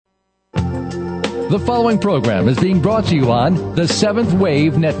The following program is being brought to you on the Seventh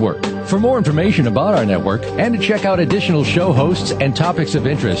Wave Network. For more information about our network and to check out additional show hosts and topics of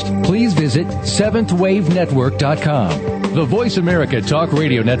interest, please visit seventhwavenetwork.com. The Voice America Talk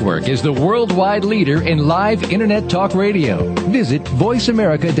Radio Network is the worldwide leader in live Internet talk radio. Visit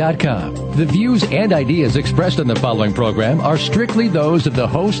voiceamerica.com. The views and ideas expressed in the following program are strictly those of the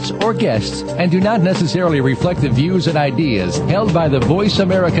hosts or guests and do not necessarily reflect the views and ideas held by the Voice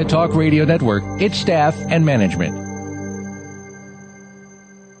America Talk Radio Network, its staff, and management.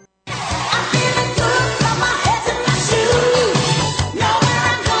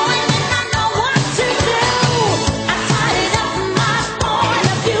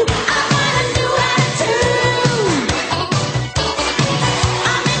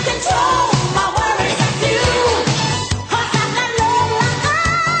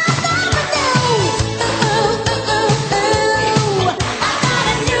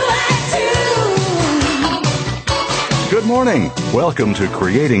 Good morning. Welcome to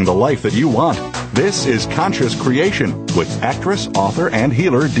Creating the Life That You Want. This is Conscious Creation with actress, author, and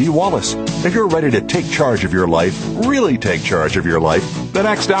healer Dee Wallace. If you're ready to take charge of your life, really take charge of your life, the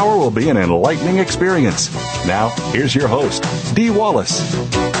next hour will be an enlightening experience. Now, here's your host, Dee Wallace.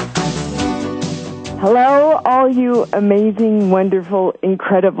 Hello, all you amazing, wonderful,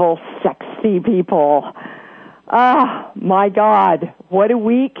 incredible, sexy people. Ah, my God, what a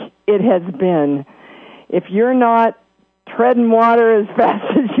week it has been. If you're not treading water as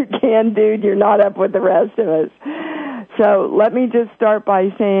fast as you can, dude, you're not up with the rest of us. So let me just start by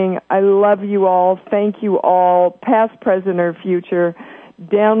saying I love you all. Thank you all, past, present, or future,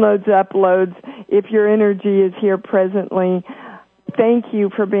 downloads, uploads. If your energy is here presently, thank you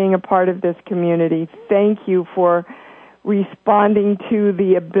for being a part of this community. Thank you for responding to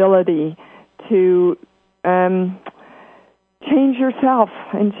the ability to change yourself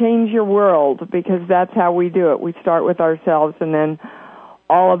and change your world, because that's how we do it. We start with ourselves, and then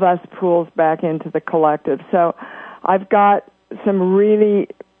all of us pools back into the collective. So I've got some really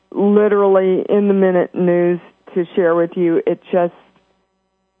literally in-the-minute news to share with you. It just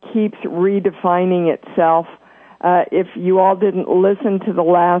keeps redefining itself. If you all didn't listen to the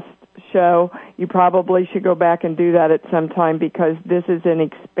last show, you probably should go back and do that at some time, because this is an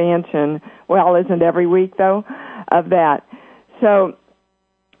expansion, well, isn't every week, though, of that. So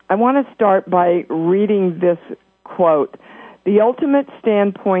I want to start by reading this quote. The ultimate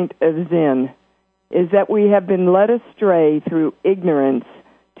standpoint of Zen is that we have been led astray through ignorance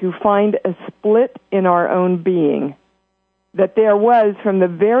to find a split in our own being, that there was from the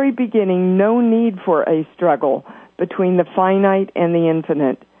very beginning no need for a struggle between the finite and the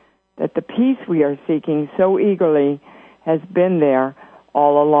infinite, that the peace we are seeking so eagerly has been there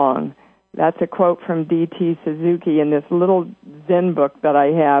all along. That's a quote from D.T. Suzuki in this little Zen book that I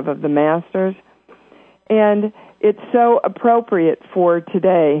have of the Masters. And it's so appropriate for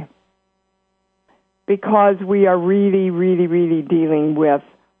today, because we are really, really, really dealing with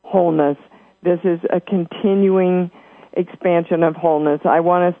wholeness. This is a continuing expansion of wholeness. I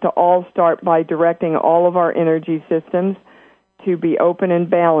want us to all start by directing all of our energy systems to be open and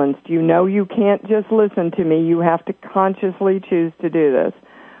balanced. You know you can't just listen to me. You have to consciously choose to do this.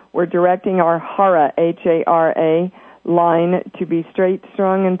 We're directing our Hara, H-A-R-A, line to be straight,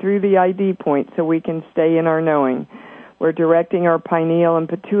 strong, and through the ID point so we can stay in our knowing. We're directing our pineal and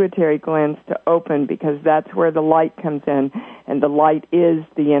pituitary glands to open, because that's where the light comes in, and the light is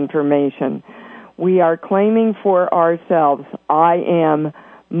the information. We are claiming for ourselves, I am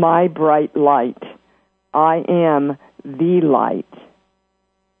my bright light. I am the light.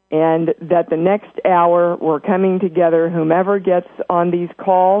 And that the next hour we're coming together, whomever gets on these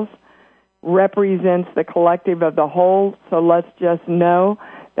calls represents the collective of the whole. So let's just know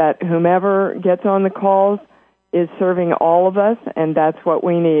that whomever gets on the calls is serving all of us, and that's what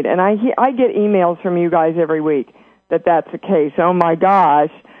we need. And I get emails from you guys every week that that's the case. Oh my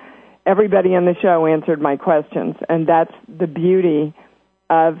gosh, everybody on the show answered my questions, and that's the beauty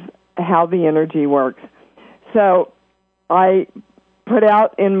of how the energy works. So I put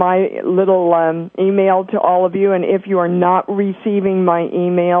out in my little email to all of you, and if you are not receiving my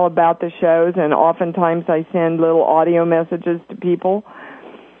email about the shows, and oftentimes I send little audio messages to people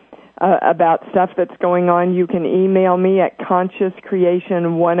about stuff that's going on, you can email me at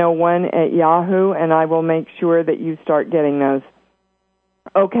consciouscreation101@yahoo, and I will make sure that you start getting those.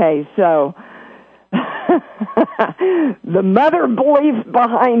 Okay, so the mother belief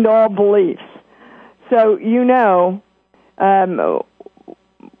behind all beliefs. So you know,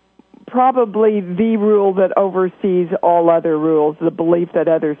 probably the rule that oversees all other rules, the belief that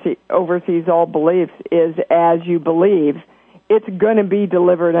oversees all beliefs, is as you believe, it's going to be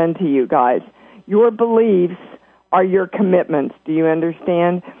delivered unto you, guys. Your beliefs are your commitments. Do you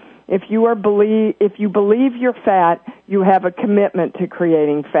understand? If you believe you're fat, you have a commitment to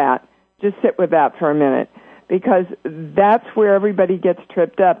creating fat. Just sit with that for a minute, because that's where everybody gets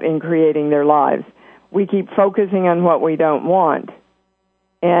tripped up in creating their lives. We keep focusing on what we don't want.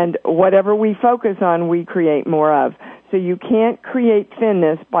 And whatever we focus on, we create more of. So you can't create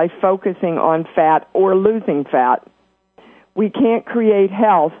thinness by focusing on fat or losing fat. We can't create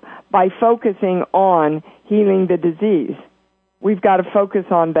health by focusing on healing the disease. We've got to focus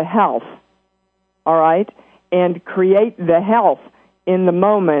on the health, all right, and create the health in the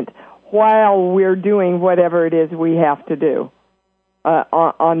moment while we're doing whatever it is we have to do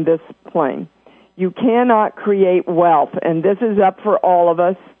on this plane. You cannot create wealth, and this is up for all of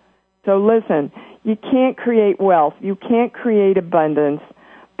us. So listen, you can't create wealth. You can't create abundance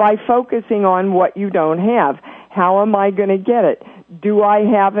by focusing on what you don't have. How am I going to get it? Do I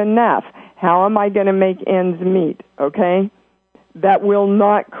have enough? How am I going to make ends meet? Okay? That will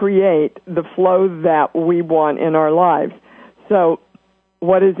not create the flow that we want in our lives. So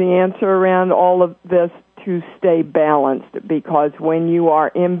what is the answer around all of this? To stay balanced, because when you are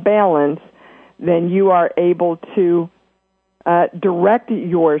in balance, then you are able to direct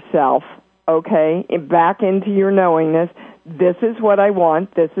yourself, okay, back into your knowingness. This is what I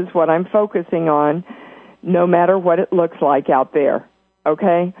want. This is what I'm focusing on, no matter what it looks like out there,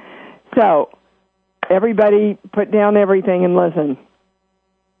 okay? So everybody put down everything and listen.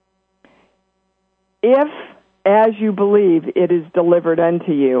 If, as you believe, it is delivered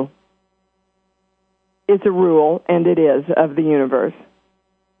unto you, it's a rule, and it is, of the universe.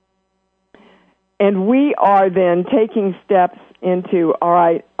 And we are then taking steps into, all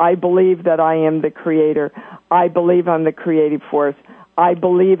right, I believe that I am the creator. I believe I'm the creative force. I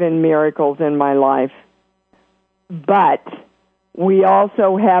believe in miracles in my life. But we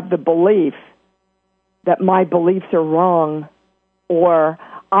also have the belief that my beliefs are wrong, or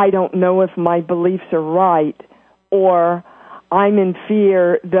I don't know if my beliefs are right, or I'm in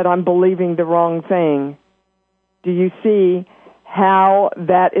fear that I'm believing the wrong thing. Do you see how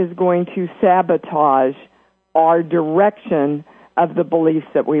that is going to sabotage our direction of the beliefs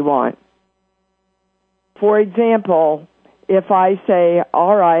that we want? For example, if I say,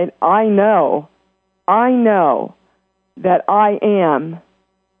 all right, I know that I am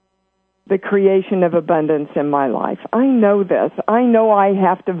the creation of abundance in my life. I know this. I know I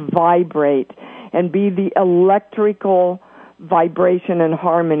have to vibrate and be the electrical vibration and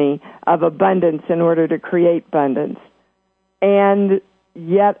harmony of abundance in order to create abundance. And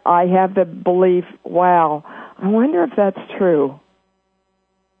yet I have the belief, wow, I wonder if that's true.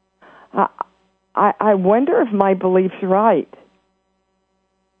 I wonder if my belief's right.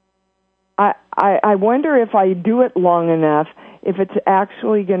 I wonder if I do it long enough, if it's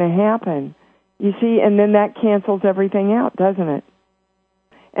actually going to happen. You see, and then that cancels everything out, doesn't it?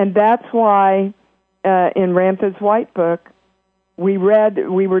 And that's why in Ramtha's White Book, we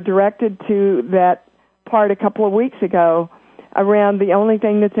were directed to that part a couple of weeks ago around the only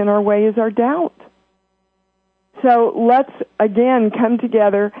thing that's in our way is our doubt. So let's, again, come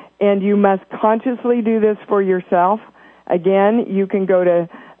together, and you must consciously do this for yourself. Again, you can go to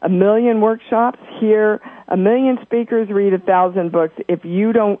 1 million workshops, hear 1 million speakers, read 1,000 books. If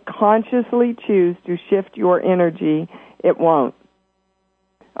you don't consciously choose to shift your energy, it won't.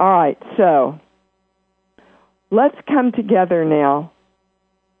 All right, so let's come together now.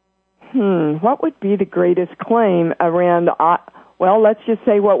 What would be the greatest claim around, well, let's just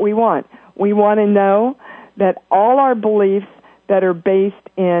say what we want. We want to know that all our beliefs that are based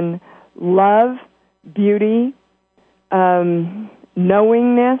in love, beauty,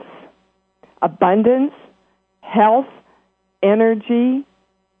 knowingness, abundance, health, energy,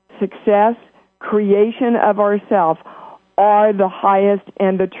 success, creation of ourself are the highest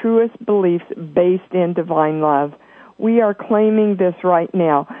and the truest beliefs based in divine love. We are claiming this right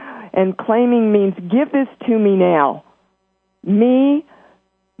now. And claiming means give this to me now. Me,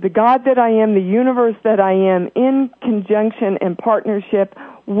 the God that I am, the universe that I am, in conjunction and partnership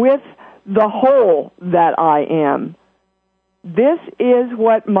with the whole that I am. This is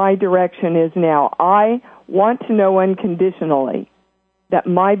what my direction is now. I want to know unconditionally that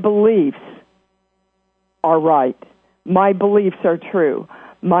my beliefs are right. My beliefs are true.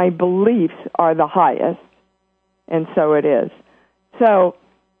 My beliefs are the highest. And so it is. So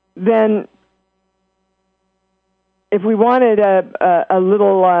then, if we wanted a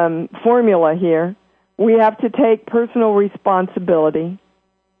little formula here, we have to take personal responsibility,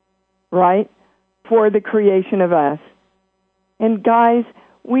 right, for the creation of us. And guys,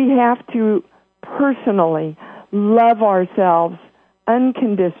 we have to personally love ourselves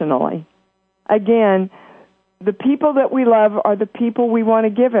unconditionally. again, the people that we love are the people we want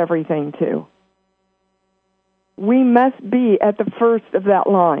to give everything to. We must be at the first of that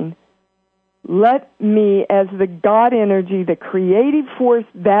line. Let me, as the God energy, the creative force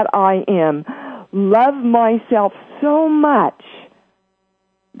that I am, love myself so much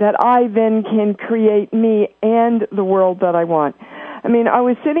that I then can create me and the world that I want. I mean, I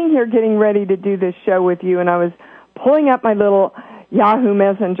was sitting here getting ready to do this show with you, and I was pulling up my little Yahoo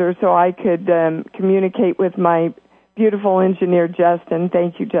Messenger so I could communicate with my beautiful engineer, Justin.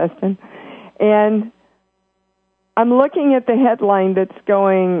 Thank you, Justin. And I'm looking at the headline that's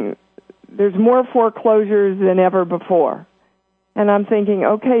going, there's more foreclosures than ever before. And I'm thinking,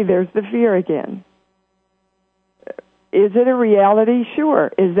 okay, there's the fear again. Is it a reality?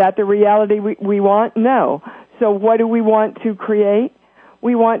 Sure. Is that the reality we want? No. So what do we want to create?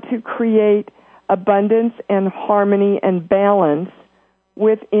 We want to create abundance and harmony and balance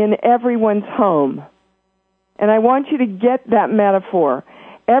within everyone's home. And I want you to get that metaphor.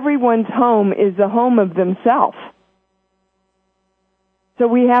 Everyone's home is the home of themselves. So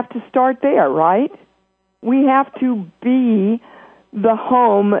we have to start there, right? We have to be the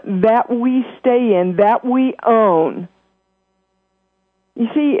home that we stay in, that we own. You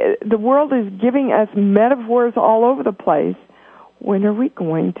see, the world is giving us metaphors all over the place. When are we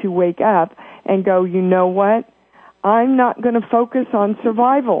going to wake up and go, you know what? I'm not going to focus on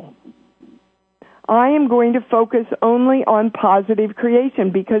survival. I am going to focus only on positive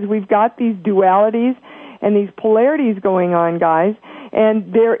creation, because we've got these dualities and these polarities going on, guys,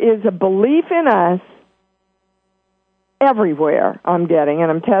 and there is a belief in us everywhere, I'm getting,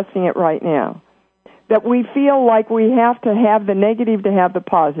 and I'm testing it right now, that we feel like we have to have the negative to have the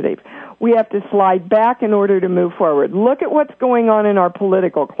positive. We have to slide back in order to move forward. Look at what's going on in our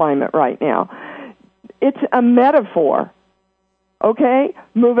political climate right now. It's a metaphor. Okay?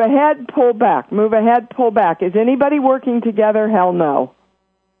 Move ahead, pull back. Move ahead, pull back. Is anybody working together? Hell no.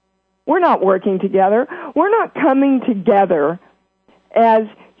 We're not working together. We're not coming together as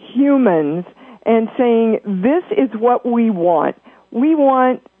humans and saying, this is what we want. We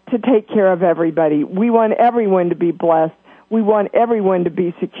want to take care of everybody. We want everyone to be blessed. We want everyone to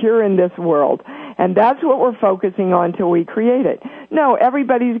be secure in this world. And that's what we're focusing on till we create it. No,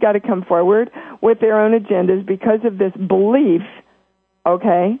 everybody's got to come forward with their own agendas because of this belief,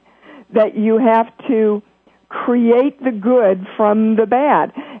 okay, that you have to create the good from the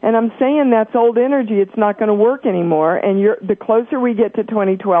bad. And I'm saying that's old energy. It's not going to work anymore. And the closer we get to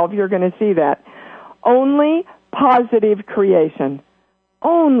 2012, you're going to see that. Only positive creation.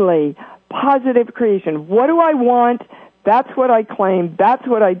 Only positive creation. What do I want? That's what I claim. That's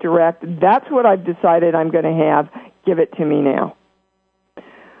what I direct. That's what I've decided I'm going to have. Give it to me now.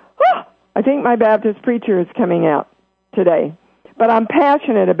 I think my Baptist preacher is coming out today. But I'm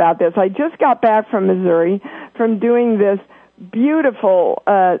passionate about this. I just got back from Missouri from doing this beautiful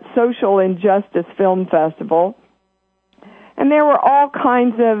social injustice film festival. And there were all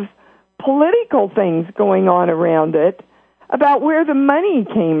kinds of political things going on around it about where the money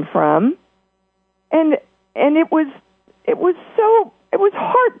came from. And it was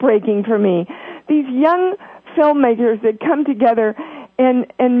heartbreaking for me. These young filmmakers that come together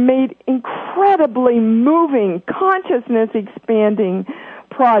and made incredibly moving, consciousness expanding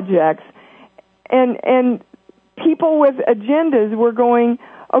projects, and people with agendas were going,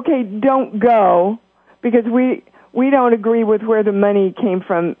 okay, don't go because we don't agree with where the money came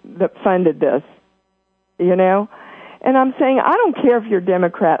from that funded this, you know? And I'm saying, I don't care if you're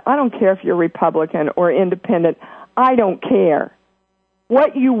Democrat, I don't care if you're Republican or Independent, I don't care.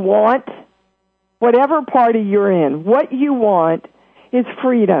 What you want, whatever party you're in, what you want is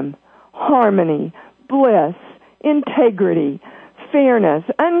freedom, harmony, bliss, integrity, fairness,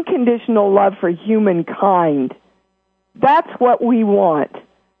 unconditional love for humankind. That's what we want.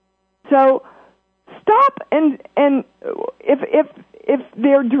 So stop and if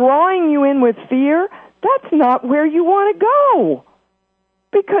they're drawing you in with fear, that's not where you want to go,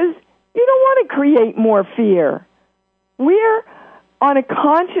 because you don't want to create more fear. We're on a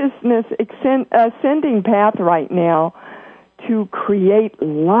consciousness ascending path right now to create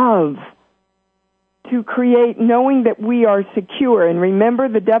love, to create knowing that we are secure. And remember,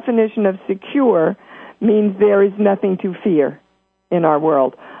 the definition of secure means there is nothing to fear in our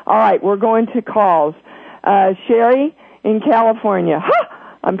world. All right, we're going to calls. Sherry in California.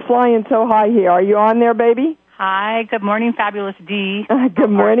 I'm flying so high here. Are you on there, baby? Hi. Good morning, Fabulous D.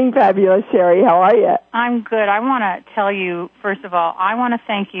 Good morning, Fabulous Sherry. How are you? I'm good. I want to tell you, first of all, I want to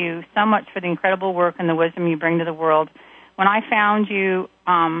thank you so much for the incredible work and the wisdom you bring to the world. When I found you,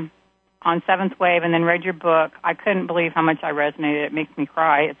 on Seventh Wave and then read your book, I couldn't believe how much I resonated. It makes me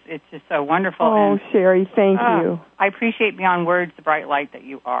cry. It's just so wonderful. Oh, and, Sherry, thank you. I appreciate beyond words the bright light that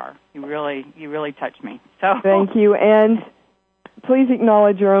you are. You really touch me. So thank you, and please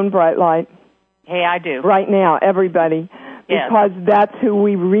acknowledge your own bright light. Hey, I do. Right now, everybody. Yes. Because that's who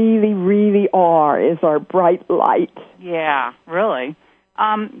we really, really are, is our bright light. Yeah, really.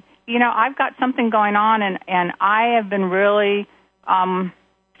 I've got something going on, and I have been really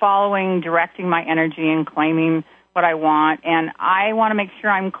directing my energy and claiming what I want. And I want to make sure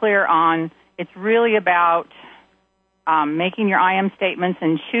I'm clear on it's really about making your I am statements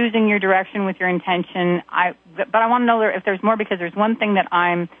and choosing your direction with your intention. But I want to know if there's more, because there's one thing that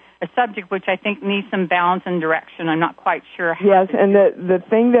I'm a subject which I think needs some balance and direction. I'm not quite sure how. Yes, and the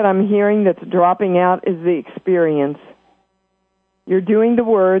thing that I'm hearing that's dropping out is the experience. You're doing the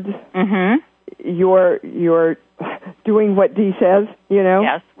words. Mm-hmm. You're doing what Dee says,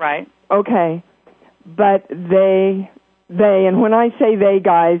 Yes, right. Okay. But they, and when I say they,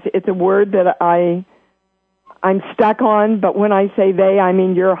 guys, it's a word that I'm stuck on, but when I say they, I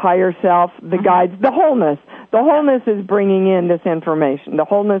mean your higher self, the guides, the wholeness. The wholeness is bringing in this information, the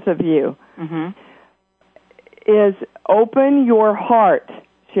wholeness of you. Mm-hmm. Is open your heart,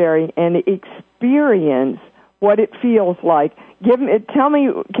 Sherry, and experience what it feels like. Tell me,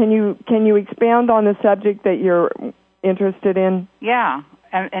 can you expound on the subject that you're interested in? Yeah,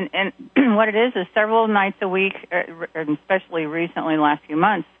 and what it is several nights a week, especially recently in the last few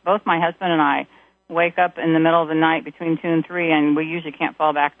months, both my husband and I wake up in the middle of the night between 2 and 3, and we usually can't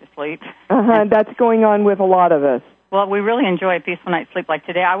fall back to sleep. That's going on with a lot of us. Well, we really enjoy a peaceful night's sleep. Like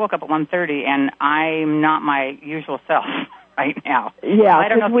today, I woke up at 1:30, and I'm not my usual self right now. Yeah, I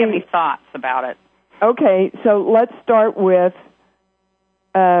don't know if you have any thoughts about it. Okay, so let's start with,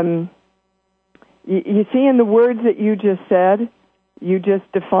 you see in the words that you just said, you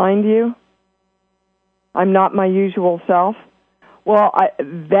just defined you. I'm not my usual self. Well,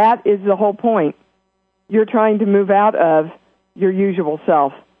 that is the whole point. You're trying to move out of your usual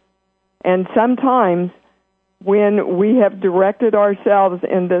self. And sometimes when we have directed ourselves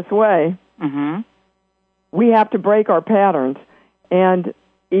in this way, we have to break our patterns and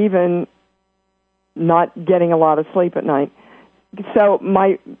even not getting a lot of sleep at night. So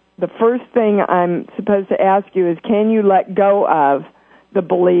the first thing I'm supposed to ask you is, can you let go of the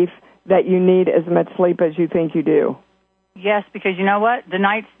belief that you need as much sleep as you think you do? Yes, because you know what? The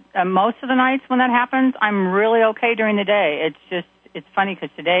nights, most of the nights when that happens, I'm really okay during the day. It's funny because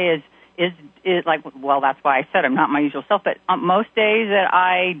today is like, well, that's why I said I'm not my usual self. But most days that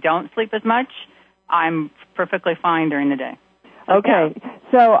I don't sleep as much, I'm perfectly fine during the day. Okay,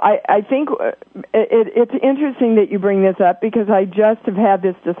 so I think it's interesting that you bring this up, because I just have had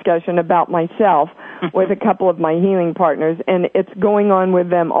this discussion about myself with a couple of my healing partners, and it's going on with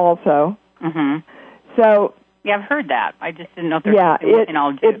them also. So yeah, I've heard that. I just didn't know if there's something we can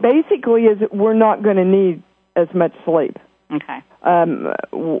all do. It basically is we're not going to need as much sleep. Okay.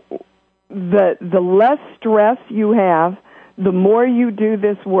 The less stress you have, the more you do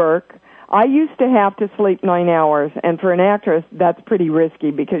this work. I used to have to sleep 9 hours, and for an actress, that's pretty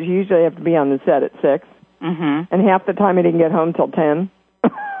risky, because you usually have to be on the set at 6, and half the time I didn't get home till 10.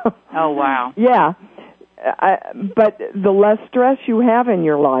 Oh, wow. Yeah. But the less stress you have in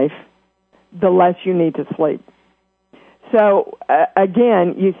your life, the less you need to sleep. So,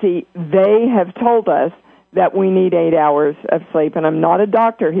 again, you see, they have told us that we need 8 hours of sleep, and I'm not a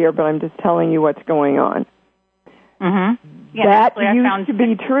doctor here, but I'm just telling you what's going on. Yeah, that used to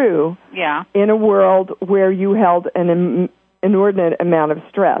be true in a world where you held an inordinate amount of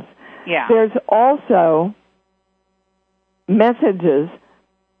stress. Yeah. There's also messages.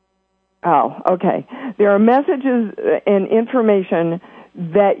 Oh, okay. There are messages and information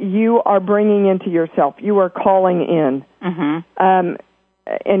that you are bringing into yourself. You are calling in.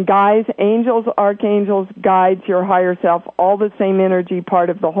 And guys, angels, archangels, guides, your higher self, all the same energy, part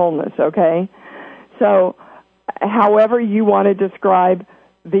of the wholeness, okay? So however you want to describe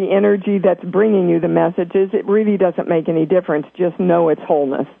the energy that's bringing you the messages, it really doesn't make any difference. Just know it's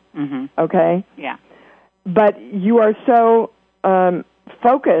wholeness, okay? Yeah. But you are so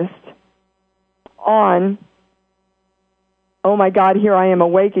focused on, oh, my God, here I am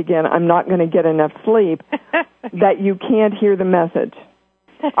awake again, I'm not going to get enough sleep, that you can't hear the message.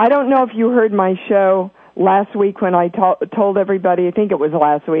 I don't know if you heard my show last week when I told everybody, I think it was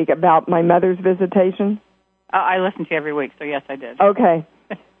last week, about my mother's visitation. I listen to you every week, so yes, I did. Okay.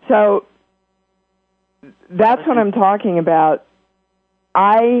 So that's what I'm talking about.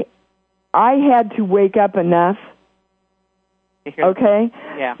 I had to wake up enough. Okay?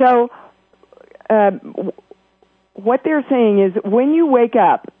 Yeah. So what they're saying is when you wake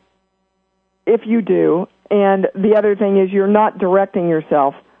up, if you do. And the other thing is you're not directing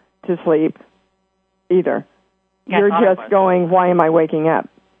yourself to sleep either. Yeah, you're just going, why am I waking up?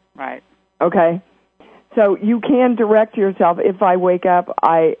 Right. Okay? So you can direct yourself. If I wake up,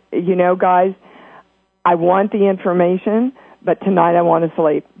 guys, I want the information, but tonight I want to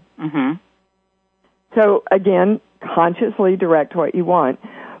sleep. Mm-hmm. So, again, consciously direct what you want.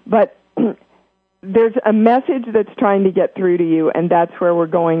 But there's a message that's trying to get through to you, and that's where we're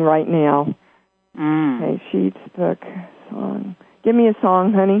going right now. Okay, sheets, book, song. Give me a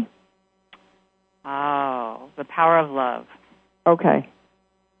song, honey. Oh, The Power of Love. Okay.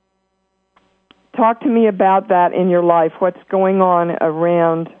 Talk to me about that in your life. What's going on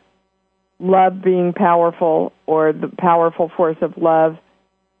around love being powerful or the powerful force of love?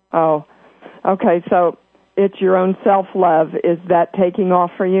 Oh, okay, so it's your own self-love. Is that taking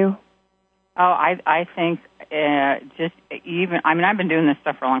off for you? Oh, I think I've been doing this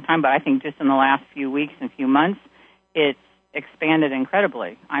stuff for a long time, but I think just in the last few weeks and few months, it's expanded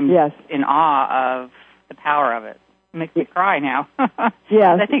incredibly. I'm in awe of the power of it. It makes me cry now.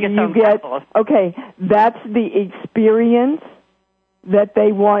 Yes. I think it's so incredible. Okay, that's the experience that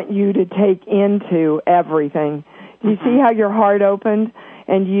they want you to take into everything. You see how your heart opened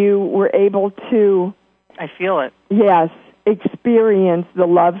and you were able to... I feel it. Yes, experience the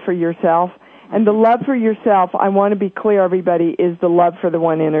love for yourself. And the love for yourself, I want to be clear, everybody, is the love for the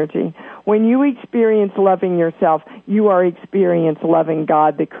one energy. When you experience loving yourself, you are experiencing loving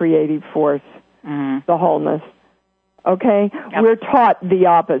God, the creative force, the wholeness. Okay? Yep. We're taught the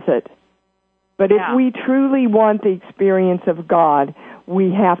opposite. But if we truly want the experience of God,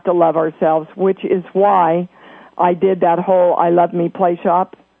 we have to love ourselves, which is why I did that whole I Love Me Play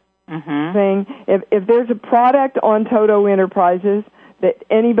Shop thing. If there's a product on Toto Enterprises that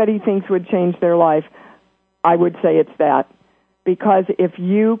anybody thinks would change their life, I would say it's that. Because if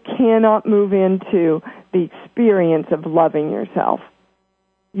you cannot move into the experience of loving yourself,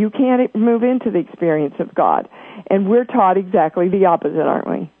 you can't move into the experience of God. And we're taught exactly the opposite, aren't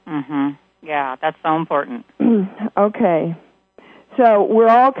we? Yeah, that's so important. Okay. So we're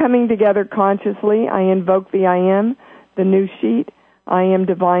all coming together consciously. I invoke the I Am, the new sheet. I am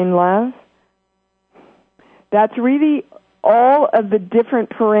divine love. That's really all of the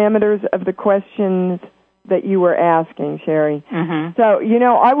different parameters of the questions that you were asking, Sherry. So,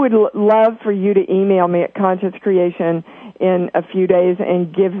 I would love for you to email me at Conscious Creation in a few days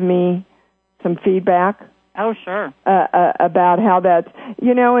and give me some feedback. Oh, sure. About how that's,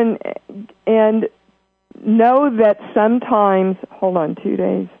 and know that sometimes, hold on, 2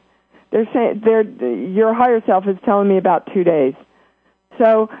 days. They're saying your higher self is telling me about 2 days.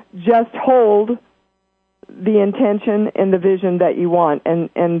 So just hold the intention and the vision that you want and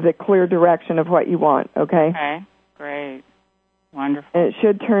the clear direction of what you want, okay? Okay, great. Wonderful. And it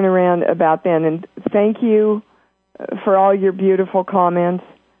should turn around about then. And thank you for all your beautiful comments.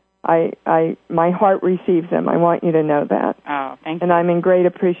 My heart receives them. I want you to know that. Oh, thank you. And I'm in great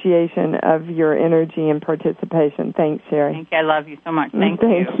appreciation of your energy and participation. Thanks, Sherry. Thank you. I love you so much. Thank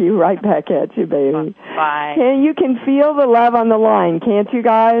you. Right back at you, baby. Bye. And you can feel the love on the line, can't you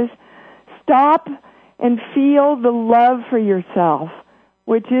guys? Stop and feel the love for yourself,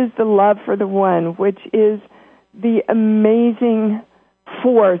 which is the love for the one, which is the amazing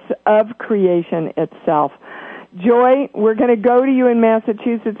force of creation itself. Joy, we're going to go to you in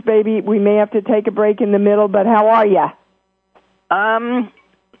Massachusetts, baby. We may have to take a break in the middle, but how are you?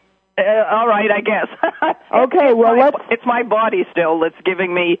 All right, I guess. Okay, well, it's my body still that's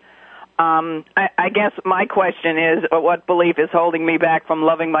giving me, I guess my question is, what belief is holding me back from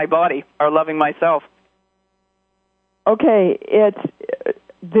loving my body or loving myself? Okay,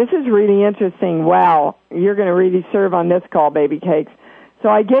 this is really interesting. Wow, you're going to really serve on this call, baby cakes. So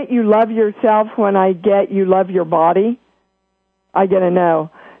I get you love yourself when I get you love your body. I get a no.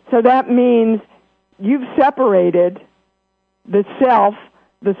 So that means you've separated the self,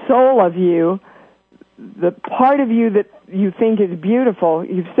 the soul of you, the part of you that you think is beautiful,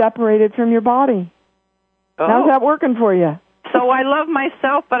 you've separated from your body. Oh. How's that working for you? So I love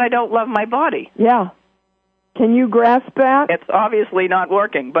myself, but I don't love my body. Yeah. Can you grasp that? It's obviously not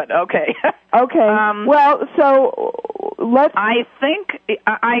working, but okay. Okay. Well, so let's... I think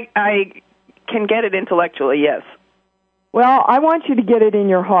I can get it intellectually, yes. Well, I want you to get it in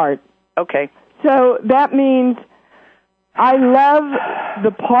your heart. Okay. So that means I love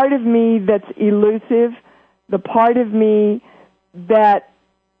the part of me that's elusive, the part of me that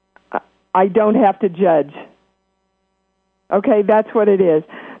I don't have to judge. Okay, that's what it is.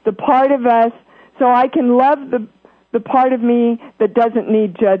 The part of us... So I can love the part of me that doesn't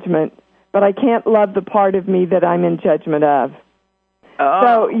need judgment, but I can't love the part of me that I'm in judgment of. Oh.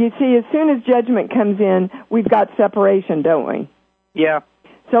 So, you see, as soon as judgment comes in, we've got separation, don't we? Yeah.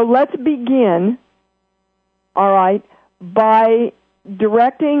 So let's begin, all right, by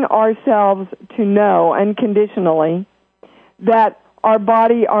directing ourselves to know unconditionally that our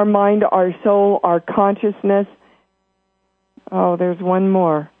body, our mind, our soul, our consciousness. Oh, there's one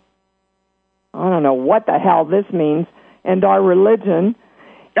more. I don't know what the hell this means. And our religion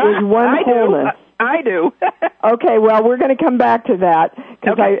is one wholeness. I do. Okay, well, we're going to come back to that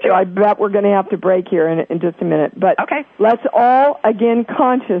because sure. I bet we're going to have to break here in just a minute. But let's all, again,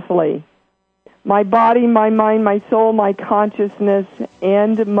 consciously, my body, my mind, my soul, my consciousness,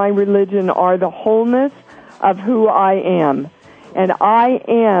 and my religion are the wholeness of who I am. And I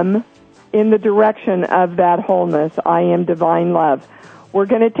am in the direction of that wholeness. I am divine love. We're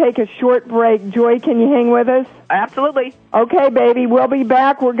going to take a short break. Joy, can you hang with us? Absolutely. Okay, baby. We'll be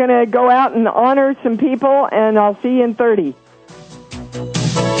back. We're going to go out and honor some people, and I'll see you in 30.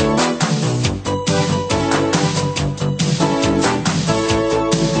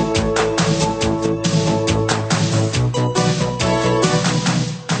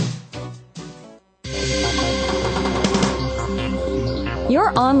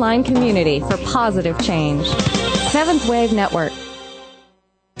 Your online community for positive change. Seventh Wave Network.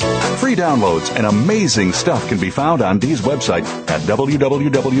 Free downloads and amazing stuff can be found on Dee's website at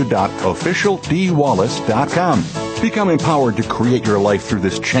www.officialdwallace.com. Become empowered to create your life through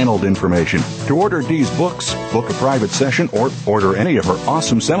this channeled information. To order Dee's books, book a private session, or order any of her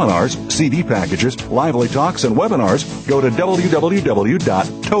awesome seminars, CD packages, lively talks, and webinars, go to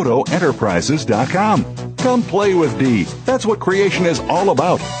www.totoenterprises.com. Come play with Dee. That's what creation is all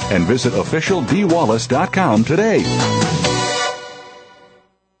about. And visit officialdwallace.com today.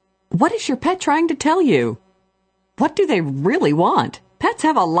 What is your pet trying to tell you? What do they really want? Pets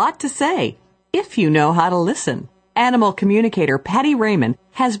have a lot to say, if you know how to listen. Animal communicator Patty Raymond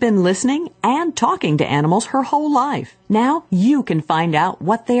has been listening and talking to animals her whole life. Now you can find out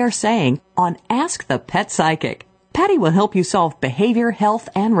what they are saying on Ask the Pet Psychic. Patty will help you solve behavior, health,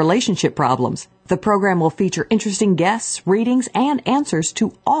 and relationship problems. The program will feature interesting guests, readings, and answers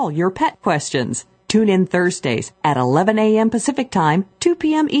to all your pet questions. Tune in Thursdays at 11 a.m. Pacific Time, 2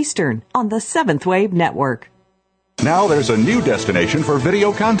 p.m. Eastern on the Seventh Wave Network. Now there's a new destination for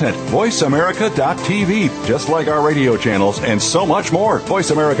video content, voiceamerica.tv, just like our radio channels and so much more. Voice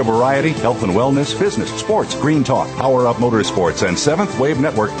America Variety, Health and Wellness, Business, Sports, Green Talk, Power Up Motorsports, and Seventh Wave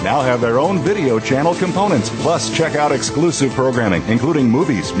Network now have their own video channel components. Plus, check out exclusive programming, including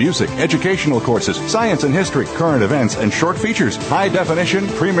movies, music, educational courses, science and history, current events, and short features. High-definition,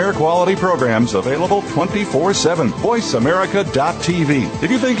 premier quality programs available 24/7. VoiceAmerica.tv. If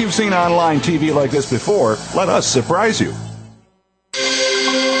you think you've seen online TV like this before, let us surprise you.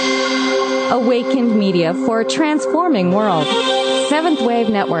 Awakened media for a transforming world. Seventh Wave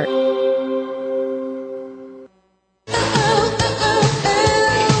Network.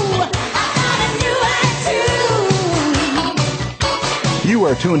 You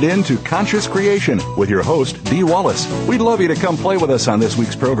are tuned in to Conscious Creation with your host, Dee Wallace. We'd love you to come play with us on this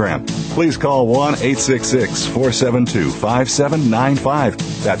week's program. Please call 1-866-472-5795.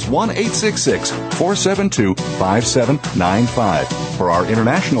 That's 1-866-472-5795. For our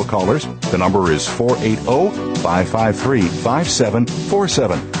international callers, the number is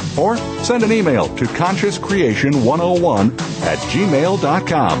 480-553-5747. Or send an email to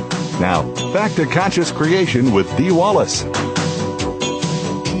consciouscreation101@gmail.com. Now, back to Conscious Creation with Dee Wallace.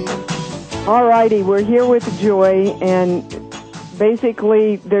 All righty, we're here with Joy, and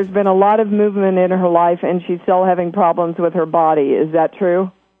basically there's been a lot of movement in her life, and she's still having problems with her body. Is that true?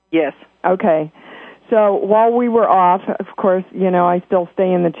 Yes. Okay. So while we were off, of course, I still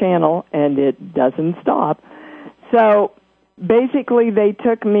stay in the channel, and it doesn't stop. So basically they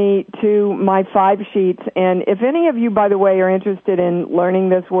took me to my 5 sheets, and if any of you, by the way, are interested in learning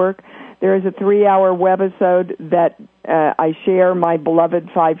this work, there is a 3-hour webisode that I share my beloved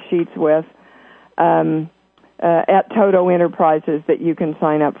 5 sheets with at Toto Enterprises that you can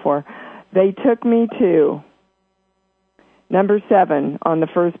sign up for. They took me to number 7 on the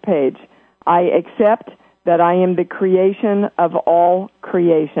first page. I accept that I am the creation of all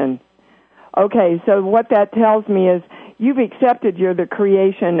creation. Okay, so what that tells me is you've accepted you're the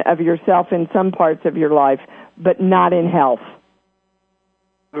creation of yourself in some parts of your life, but not in health.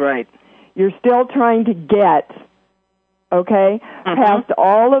 Right. You're still trying to get, past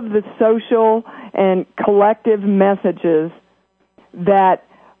all of the social and collective messages that,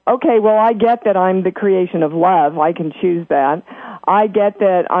 I get that I'm the creation of love. I can choose that. I get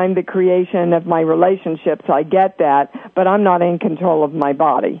that I'm the creation of my relationships. I get that, but I'm not in control of my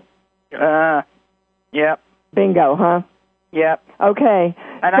body. Yep. Bingo, huh? Yep. Okay.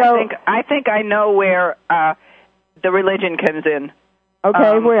 And I think I know where the religion comes in.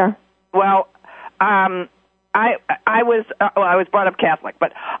 Okay, where? Well, I was brought up Catholic,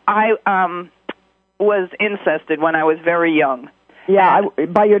 but I was incested when I was very young. Yeah,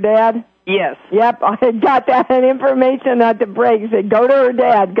 by your dad? Yes. Yep, I got that information at the break. Said, go to her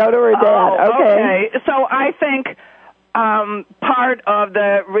dad, go to her dad. Oh, okay. So I think part of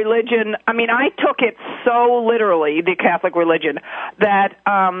the religion, I mean, I took it so literally, the Catholic religion, that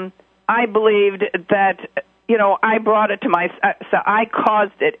I believed that, you know, I brought it to so I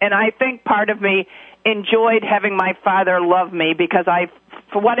caused it. And I think part of me enjoyed having my father love me because I,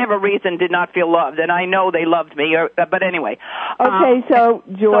 for whatever reason, did not feel loved. And I know they loved me, but anyway. Okay, so,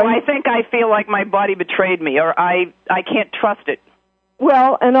 Joy. So I think I feel like my body betrayed me, or I can't trust it.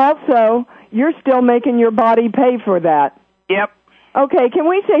 Well, and also, you're still making your body pay for that. Yep. Okay, can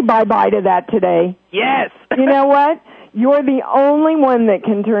we say bye-bye to that today? Yes. You know what? You're the only one that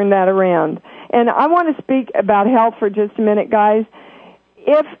can turn that around. And I want to speak about health for just a minute, guys.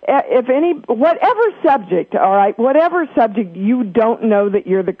 If any, whatever subject, all right, whatever subject you don't know that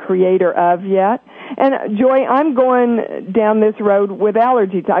you're the creator of yet, and Joy, I'm going down this road with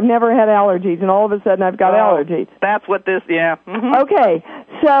allergies. I've never had allergies, and all of a sudden I've got allergies. That's what this, yeah. Mm-hmm. Okay,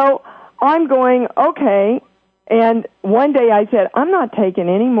 so I'm going, okay, and one day I said, I'm not taking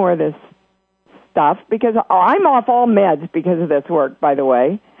any more of this stuff because I'm off all meds because of this work, by the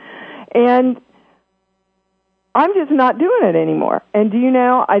way, and I'm just not doing it anymore. And do you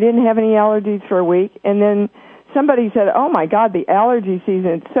know, I didn't have any allergies for a week, and then somebody said, oh, my God, the allergy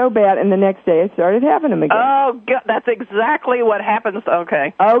season is so bad, and the next day I started having them again. Oh, God, that's exactly what happens.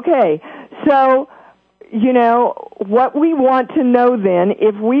 Okay. Okay. So, you know, what we want to know then,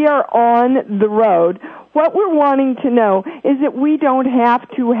 if we are on the road, what we're wanting to know is that we don't have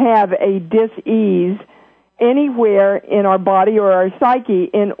to have a dis-ease anywhere in our body or our psyche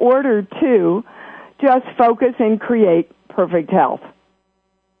in order to just focus and create perfect health.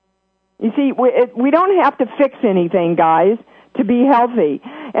 You see, we don't have to fix anything, guys, to be healthy.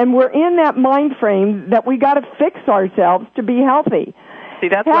 And we're in that mind frame that we got to fix ourselves to be healthy. See,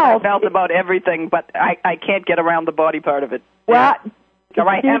 that's what I felt about everything, but I can't get around the body part of it. Well, or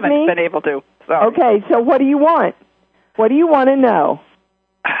I haven't been able to. Sorry. Okay, so what do you want? What do you want to know?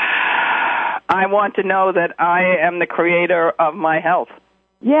 I want to know that I am the creator of my health.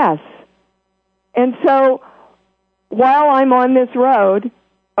 Yes. And so, while I'm on this road,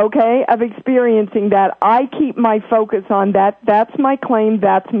 okay, of experiencing that, I keep my focus on that. That's my claim.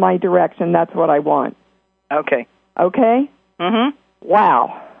 That's my direction. That's what I want. Okay. Okay? Mm-hmm.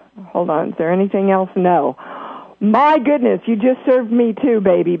 Wow. Hold on. Is there anything else? No. My goodness, you just served me too,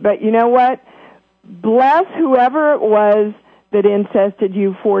 baby. But you know what? Bless whoever it was that incested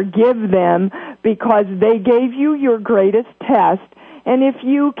you. Forgive them because they gave you your greatest test. And if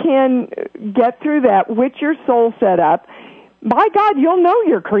you can get through that with your soul set up, by God, you'll know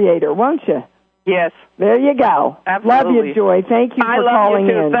your creator, won't you? Yes. There you go. Absolutely. Love you, Joy. Thank you for calling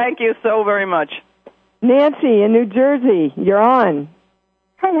in. I love you, too. Thank you so very much. Nancy in New Jersey, you're on.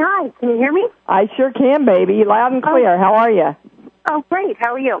 Hey, hi. Can you hear me? I sure can, baby. Loud and clear. How are you? Oh, great.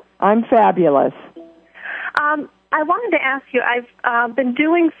 How are you? I'm fabulous. I wanted to ask you, I've been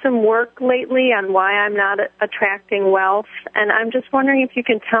doing some work lately on why I'm not attracting wealth, and I'm just wondering if you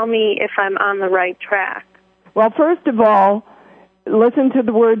can tell me if I'm on the right track. Well, first of all, listen to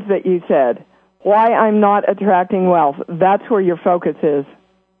the words that you said. Why I'm not attracting wealth. That's where your focus is.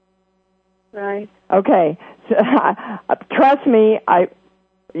 Right. Okay. So, trust me,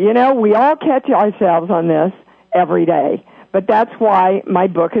 we all catch ourselves on this every day. But that's why my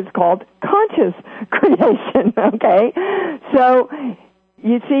book is called Conscious Creation, okay? So,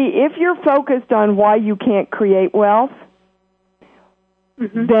 you see, if you're focused on why you can't create wealth,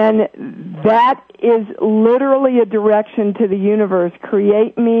 then that is literally a direction to the universe.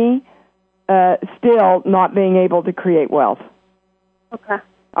 Create me, still not being able to create wealth. Okay.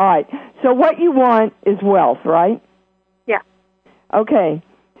 All right. So what you want is wealth, right? Yeah. Okay.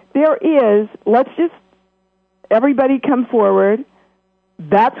 There is, everybody come forward.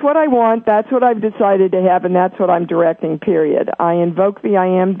 That's what I want. That's what I've decided to have, and that's what I'm directing, period. I invoke the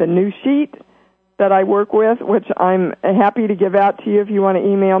I Am, the new sheet that I work with, which I'm happy to give out to you if you want to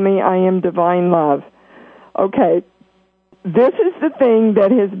email me. I am Divine Love. Okay. This is the thing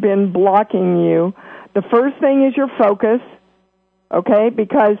that has been blocking you. The first thing is your focus, okay,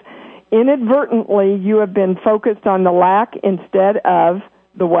 because inadvertently you have been focused on the lack instead of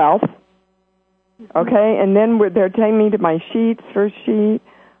the wealth. Okay, and then they're taking me to my sheets. First sheet,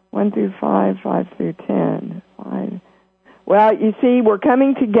 1 through 5, 5 through 10. 5. Well, you see, we're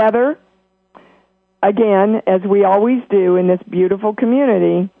coming together again, as we always do in this beautiful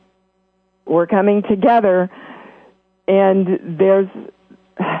community, we're coming together, and there's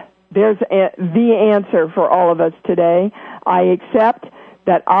the answer for all of us today. I accept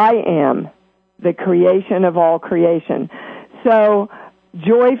that I am the creation of all creation. So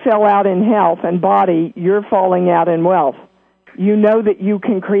joy fell out in health and body, you're falling out in wealth. You know that you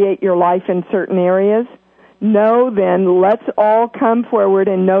can create your life in certain areas. No, then let's all come forward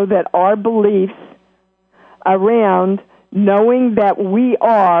and know that our beliefs around knowing that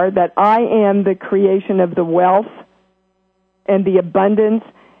that I am the creation of the wealth and the abundance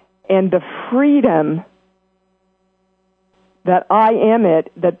and the freedom, that I am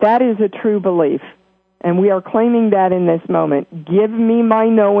it, that is a true belief. And we are claiming that in this moment. Give me my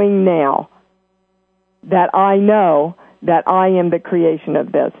knowing now that I know that I am the creation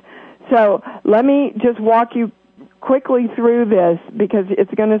of this. So let me just walk you quickly through this because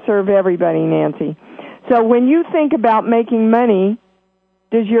it's going to serve everybody, Nancy. So when you think about making money,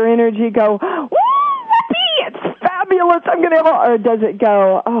 does your energy go, woo, it's fabulous, I'm going to, or does it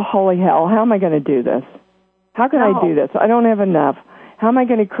go, oh, holy hell, how am I going to do this? How can I do this? I don't have enough. How am I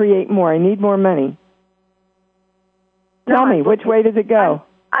going to create more? I need more money. Tell me, which way does it go?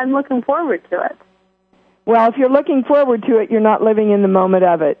 I'm looking forward to it. Well, if you're looking forward to it, you're not living in the moment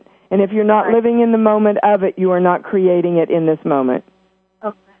of it. And if you're not living in the moment of it, you are not creating it in this moment.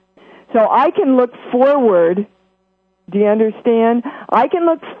 Okay. So I can look forward, do you understand? I can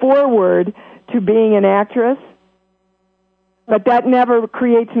look forward to being an actress, but that never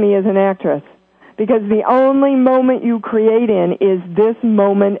creates me as an actress. Because the only moment you create in is this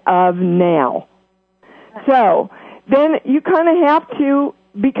moment of now. So then you kind of have to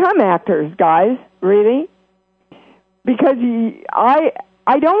become actors, guys, really. Because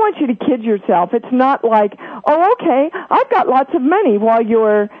I don't want you to kid yourself. It's not like, oh, okay, I've got lots of money, while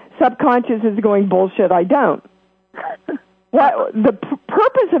your subconscious is going, bullshit, I don't. The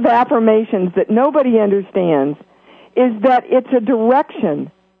purpose of affirmations that nobody understands is that it's a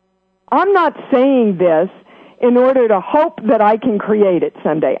direction. I'm not saying this in order to hope that I can create it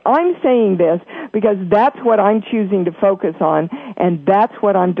someday. I'm saying this because that's what I'm choosing to focus on, and that's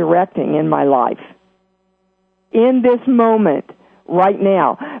what I'm directing in my life. In this moment, right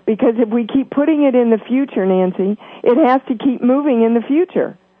now. Because if we keep putting it in the future, Nancy, it has to keep moving in the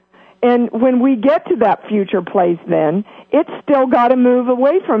future. And when we get to that future place then, it's still got to move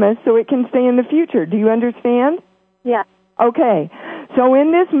away from us so it can stay in the future. Do you understand? Yeah. Okay. So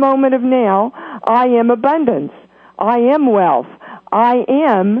in this moment of now, I am abundance. I am wealth. I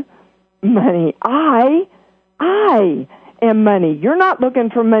am money. I am money. You're not looking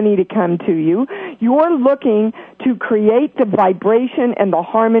for money to come to you. You're looking to create the vibration and the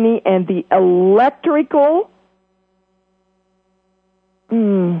harmony and the electrical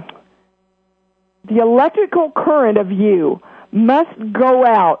current of you must go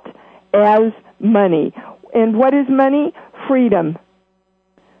out as money. And what is money? Freedom.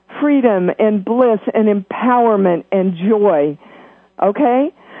 Freedom and bliss and empowerment and joy.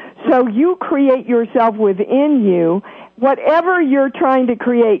 Okay? So you create yourself within you. Whatever you're trying to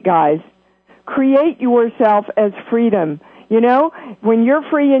create, guys, create yourself as freedom. You know, when you're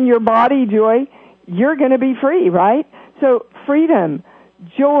free in your body, Joy, you're going to be free, right? So freedom,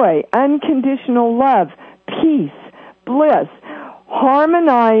 joy, unconditional love, peace, bliss.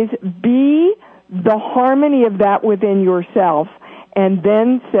 Harmonize, be the harmony of that within yourself, and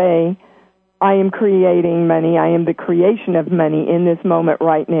then say, I am creating money. I am the creation of money in this moment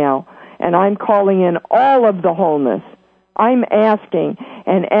right now. And I'm calling in all of the wholeness. I'm asking,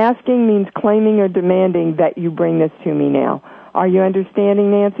 and asking means claiming or demanding that you bring this to me now. Are you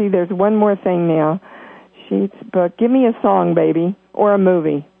understanding, Nancy? There's one more thing now. Sheets, book. Give me a song, baby, or a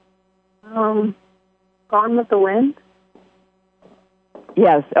movie. Gone with the Wind?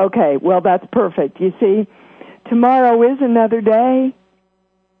 Yes, okay. Well, that's perfect. You see, tomorrow is another day.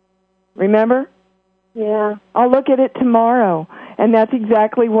 Remember? Yeah. I'll look at it tomorrow. And that's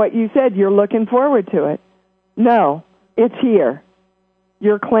exactly what you said. You're looking forward to it. No, it's here.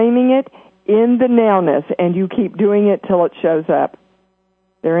 You're claiming it in the nowness, and you keep doing it till it shows up. Is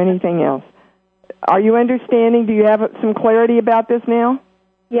there anything else? Are you understanding? Do you have some clarity about this now?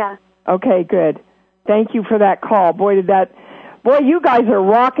 Yeah. Okay, good. Thank you for that call. Boy, you guys are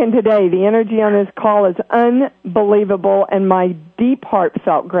rocking today. The energy on this call is unbelievable, and my deep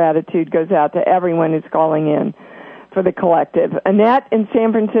heartfelt gratitude goes out to everyone who's calling in for the collective. Annette in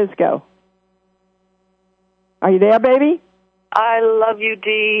San Francisco. Are you there, baby? I love you,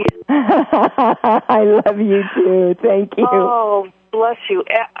 Dee. I love you, too. Thank you. Oh, bless you.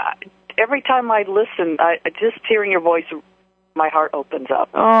 Every time I listen, just hearing your voice my heart opens up.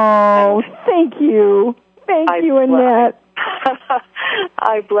 Oh, thank you. Thank you, Annette.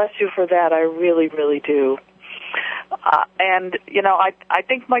 I bless you for that. I really, really do. And, I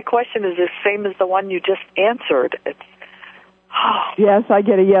think my question is the same as the one you just answered. Yes, I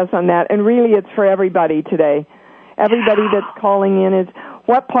get a yes on that. And really, it's for everybody today. Everybody that's calling in is,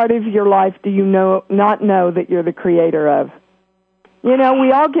 what part of your life do you not know that you're the creator of? We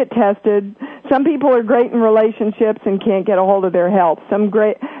all get tested. Some people are great in relationships and can't get a hold of their health. Some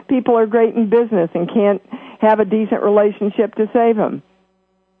great people are great in business and can't have a decent relationship to save them.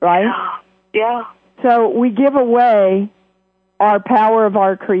 Right? Yeah. So we give away our power of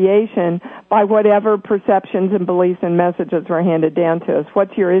our creation by whatever perceptions and beliefs and messages were handed down to us.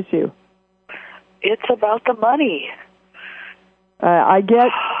 What's your issue? It's about the money. I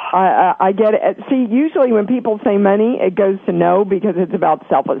get it. See, usually when people say money, it goes to no because it's about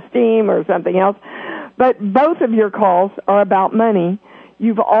self-esteem or something else. But both of your calls are about money.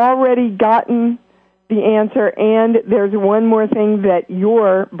 You've already gotten the answer, and there's one more thing that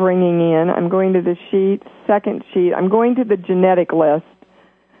you're bringing in. I'm going to the second sheet. I'm going to the genetic list.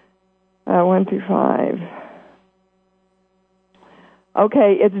 1 through 5.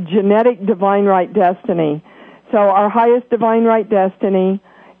 Okay, it's genetic divine right destiny. So our highest divine right destiny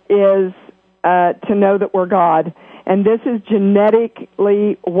is to know that we're God. And this is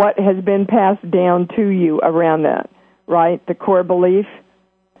genetically what has been passed down to you around that, right? The core belief.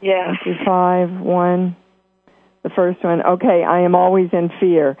 Yeah. 1 through 5, 1. The first one, okay, I am always in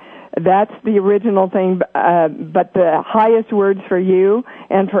fear. That's the original thing, but the highest words for you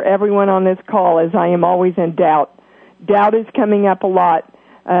and for everyone on this call is I am always in doubt. Doubt is coming up a lot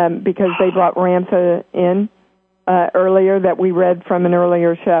because they brought Ramtha in earlier that we read from an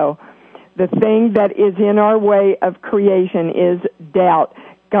earlier show. The thing that is in our way of creation is doubt.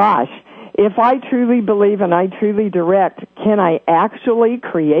 Gosh, if I truly believe and I truly direct, can I actually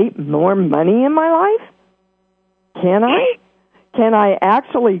create more money in my life? Can I? Can I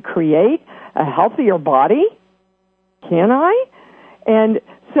actually create a healthier body? Can I? And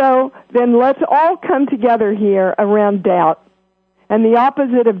so then let's all come together here around doubt. And the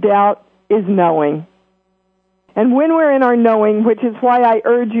opposite of doubt is knowing. And when we're in our knowing, which is why I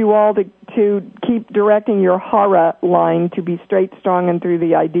urge you all to keep directing your hara line to be straight, strong, and through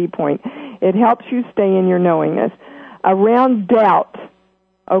the ID point, it helps you stay in your knowingness. Around doubt,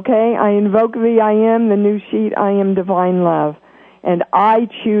 okay, I invoke the I am, the new sheet, I am divine love. And I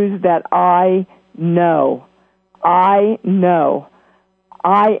choose that I know. I know.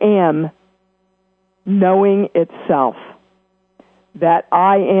 I am knowing itself. That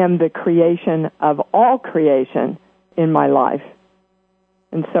I am the creation of all creation in my life.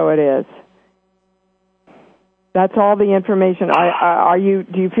 And so it is. That's all the information.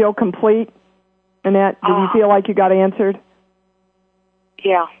 Do you feel complete, Annette? Do you feel like you got answered?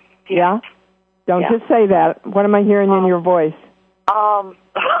 Yeah. Yeah? Don't just say that. What am I hearing in your voice?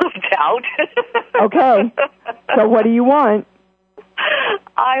 Doubt. Okay. So what do you want?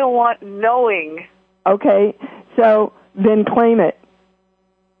 I want knowing. Okay. So then claim it.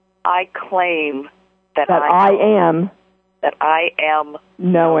 I claim that I am. That I am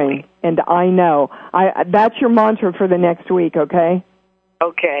knowing. And I know. That's your mantra for the next week, okay?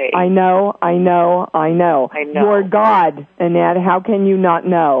 Okay. I know, I know, I know. I know. You're God, Annette. How can you not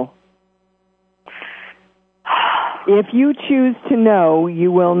know? If you choose to know,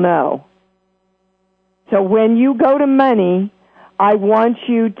 you will know. So when you go to money, I want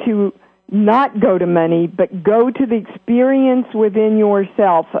you to not go to money, but go to the experience within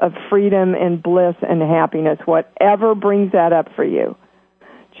yourself of freedom and bliss and happiness, whatever brings that up for you.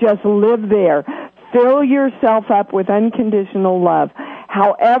 Just live there. Fill yourself up with unconditional love.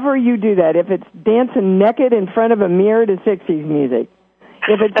 However you do that, if it's dancing naked in front of a mirror to 60s music,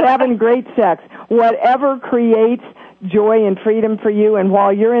 if it's having great sex, whatever creates joy and freedom for you, and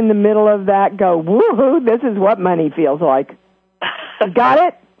while you're in the middle of that, go, woohoo, this is what money feels like. Got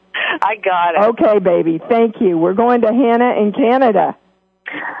it? I got it. Okay, baby. Thank you. We're going to Hannah in Canada.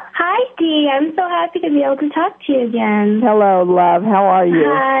 Hi, Dee. I'm so happy to be able to talk to you again. Hello, love. How are you?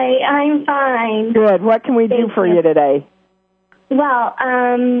 Hi, I'm fine. Good. What can we do for you today? Well,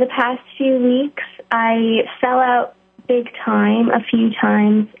 the past few weeks, I fell out big time a few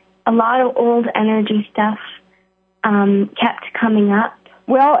times. A lot of old energy stuff kept coming up.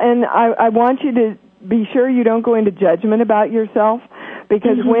 Well, and I want you to be sure you don't go into judgment about yourself,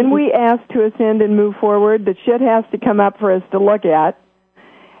 because when we ask to ascend and move forward, the shit has to come up for us to look at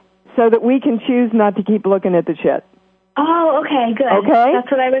so that we can choose not to keep looking at the shit. Oh, okay, good. Okay?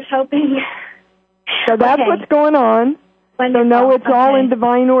 That's what I was hoping. So that's what's going on. So no, it's all in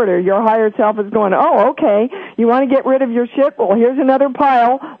divine order. Your higher self is going, oh, okay, you want to get rid of your ship? Well, here's another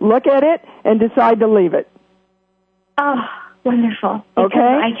pile. Look at it and decide to leave it. Oh, wonderful.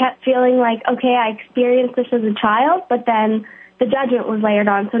 Because I kept feeling like, okay, I experienced this as a child, but then the judgment was layered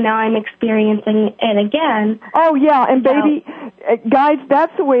on, so now I'm experiencing it again. Oh, yeah, and baby, guys,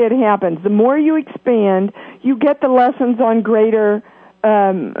 that's the way it happens. The more you expand, you get the lessons on greater,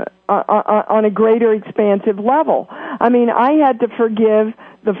 on a greater expansive level. I mean, I had to forgive.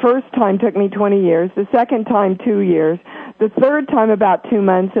 The first time took me 20 years, the second time 2 years, the third time about 2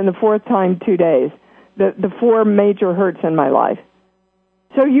 months, and the fourth time 2 days. The 4 major hurts in my life.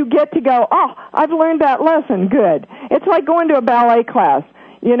 So you get to go, oh, I've learned that lesson, good. It's like going to a ballet class.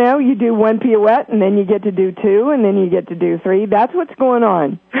 You know, you do 1 pirouette, and then you get to do 2, and then you get to do 3. That's what's going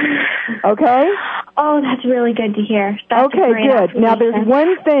on. Okay? Oh, that's really good to hear. That's okay, good. Now, there's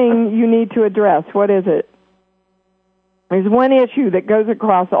one thing you need to address. What is it? There's one issue that goes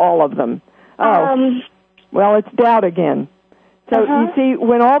across all of them. Well, it's doubt again. So, you see,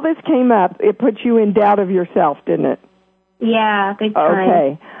 when all this came up, it put you in doubt of yourself, didn't it? Yeah, big time.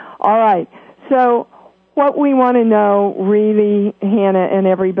 Okay. All right. So what we want to know, really, Hannah and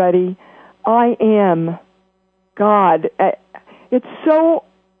everybody, I am God. It's so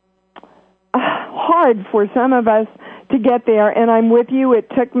hard for some of us to get there, and I'm with you.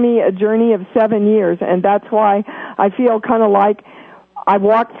 It took me a journey of 7 years, and that's why I feel kind of like I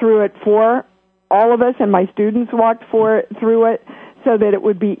walked through it for all of us, and my students walked through it so that it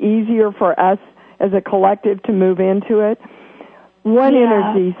would be easier for us as a collective to move into it. One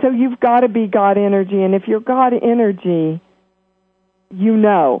energy. So you've got to be God energy, and if you're God energy, you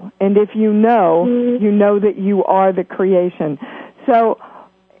know. And if you know, you know that you are the creation. So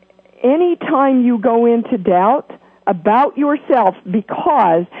anytime you go into doubt about yourself,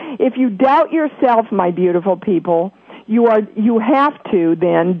 because if you doubt yourself, my beautiful people, you have to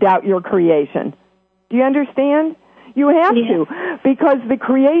then doubt your creation. Do you understand? You have to, because the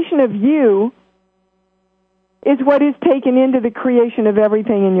creation of you is what is taken into the creation of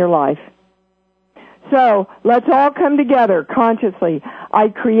everything in your life. So let's all come together consciously. I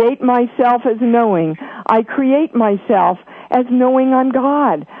create myself as knowing. I create myself as knowing I'm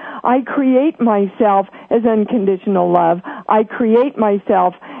God. I create myself as unconditional love. I create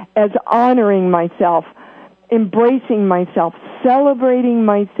myself as honoring myself, embracing myself, celebrating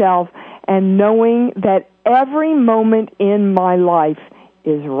myself, and knowing that every moment in my life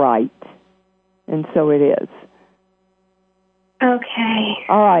is right. And so it is. Okay.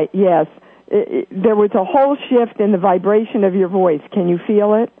 All right, yes. There was a whole shift in the vibration of your voice. Can you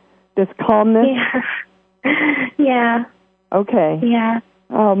feel it? This calmness? Yeah. Okay. Yeah.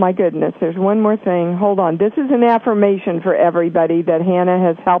 Oh, my goodness. There's one more thing. Hold on. This is an affirmation for everybody that Hannah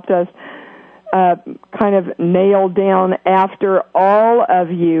has helped us kind of nail down after all of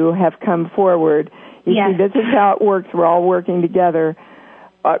you have come forward. You see, this is how it works. We're all working together.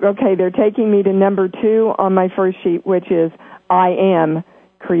 Okay, they're taking me to number 2 on my first sheet, which is I am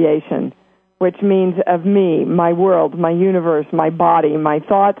creation, which means of me, my world, my universe, my body, my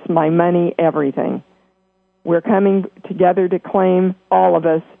thoughts, my money, everything. We're coming together to claim, all of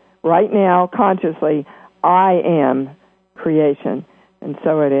us, right now, consciously, I am creation. And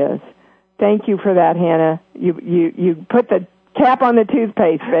so it is. Thank you for that, Hannah. You put the cap on the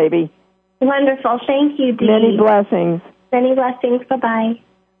toothpaste, baby. Wonderful. Thank you, Dee. Many blessings. Many blessings. Bye-bye.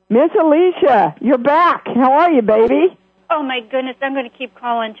 Miss Alicia, you're back. How are you, baby? Oh, my goodness. I'm going to keep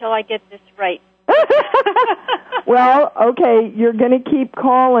calling until I get this right. Well, okay, you're going to keep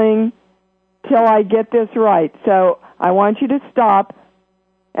calling till I get this right. So I want you to stop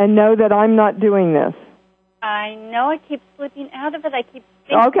and know that I'm not doing this. I know I keep slipping out of it. I keep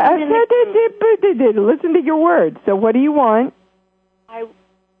thinking. Okay, listen to your words. So what do you want? I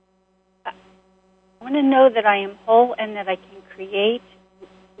want to know that I am whole and that I can create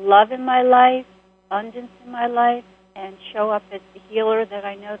love in my life, abundance in my life, and show up as the healer that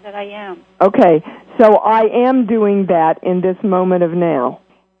I know that I am. Okay, so I am doing that in this moment of now.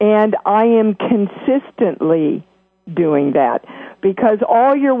 And I am consistently doing that because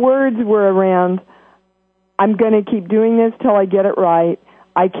all your words were around, I'm going to keep doing this till I get it right.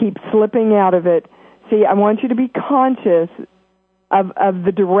 I keep slipping out of it. See, I want you to be conscious of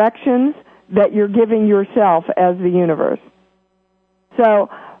the directions that you're giving yourself as the universe. So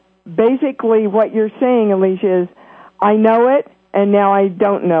basically what you're saying, Alicia, is I know it, and now I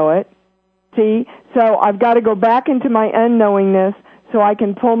don't know it. See? So I've got to go back into my unknowingness so I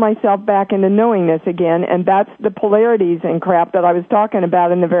can pull myself back into knowingness again, and that's the polarities and crap that I was talking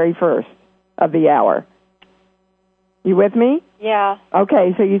about in the very first of the hour. You with me? Yeah.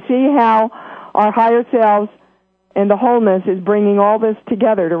 Okay, so you see how our higher selves And the wholeness is bringing all this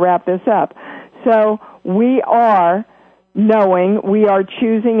together to wrap this up. So we are knowing, we are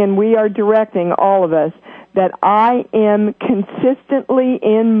choosing, and we are directing, all of us, that I am consistently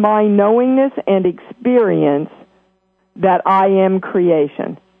in my knowingness and experience that I am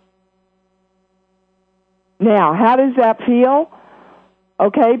creation. Now, how does that feel?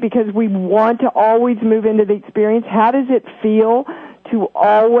 Okay, because we want to always move into the experience. How does it feel to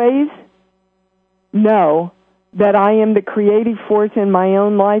always know that I am the creative force in my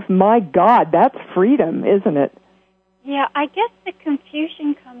own life? My God, that's freedom, isn't it? Yeah, I guess the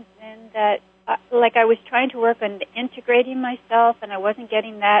confusion comes in that, like I was trying to work on integrating myself, and I wasn't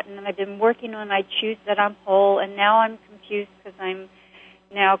getting that, and then I've been working on I choose that I'm whole, and now I'm confused because I'm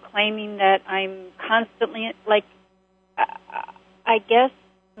now claiming that I'm constantly, like, I guess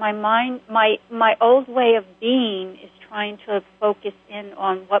my mind, my old way of being is trying to focus in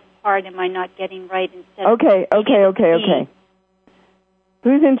on what part am I not getting right instead of Okay.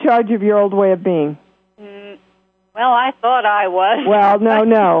 Who's in charge of your old way of being? Well, I thought I was. Well,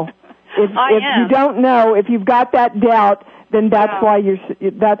 no. If you don't know, if you've got that doubt, then that's why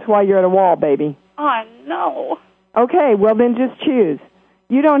you're at a wall, baby. Oh, no. Okay, well then just choose.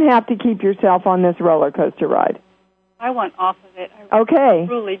 You don't have to keep yourself on this roller coaster ride. I want off of it. I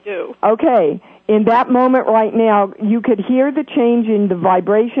really do. Okay. In that moment right now, you could hear the change in the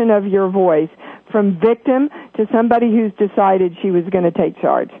vibration of your voice from victim to somebody who's decided she was going to take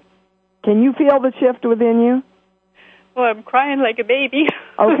charge. Can you feel the shift within you? Well, I'm crying like a baby.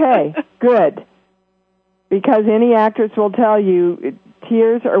 Okay, good. Because any actress will tell you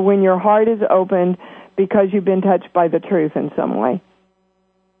tears are when your heart is opened because you've been touched by the truth in some way.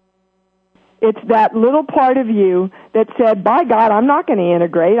 It's that little part of you that said, by God, I'm not going to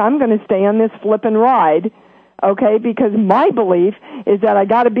integrate. I'm going to stay on this flippin' ride, okay, because my belief is that I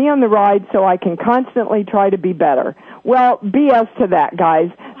got to be on the ride so I can constantly try to be better. Well, BS to that, guys.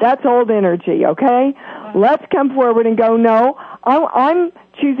 That's old energy, okay? Let's come forward and go, no, I'm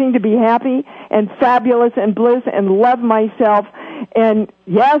choosing to be happy and fabulous and bliss and love myself and,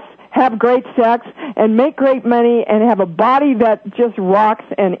 yes, have great sex and make great money and have a body that just rocks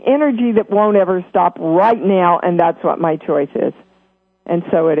and energy that won't ever stop right now, and that's what my choice is. And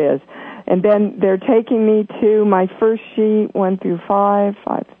so it is. And then they're taking me to my first sheet, 1 through 5.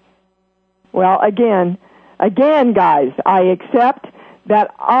 Well, again, guys, I accept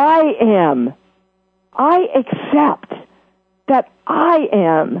that I accept that I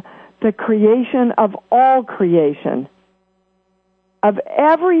am the creation of all creation, of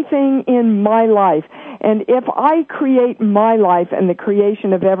everything in my life. And if I create my life and the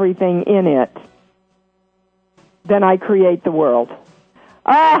creation of everything in it, then I create the world.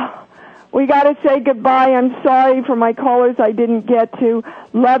 We got to say goodbye. I'm sorry for my callers I didn't get to.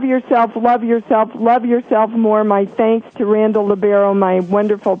 Love yourself, love yourself, love yourself more. My thanks to Randall Libero, my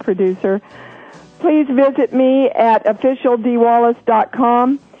wonderful producer. Please visit me at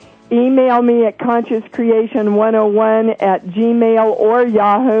officialdwallace.com. Email me at consciouscreation101@gmail or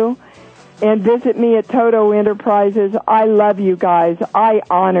Yahoo. And visit me at Toto Enterprises. I love you guys. I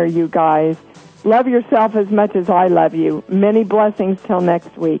honor you guys. Love yourself as much as I love you. Many blessings till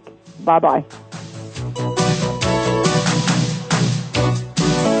next week. Bye-bye.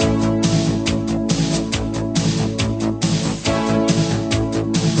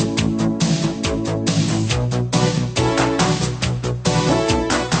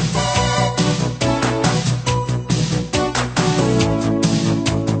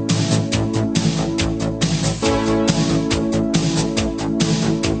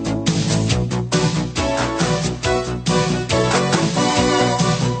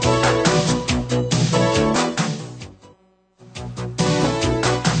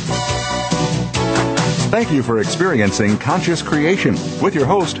 Thank you for experiencing Conscious Creation with your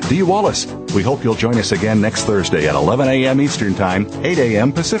host, Dee Wallace. We hope you'll join us again next Thursday at 11 a.m. Eastern Time, 8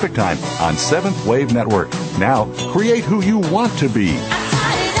 a.m. Pacific Time on 7th Wave Network. Now, create who you want to be.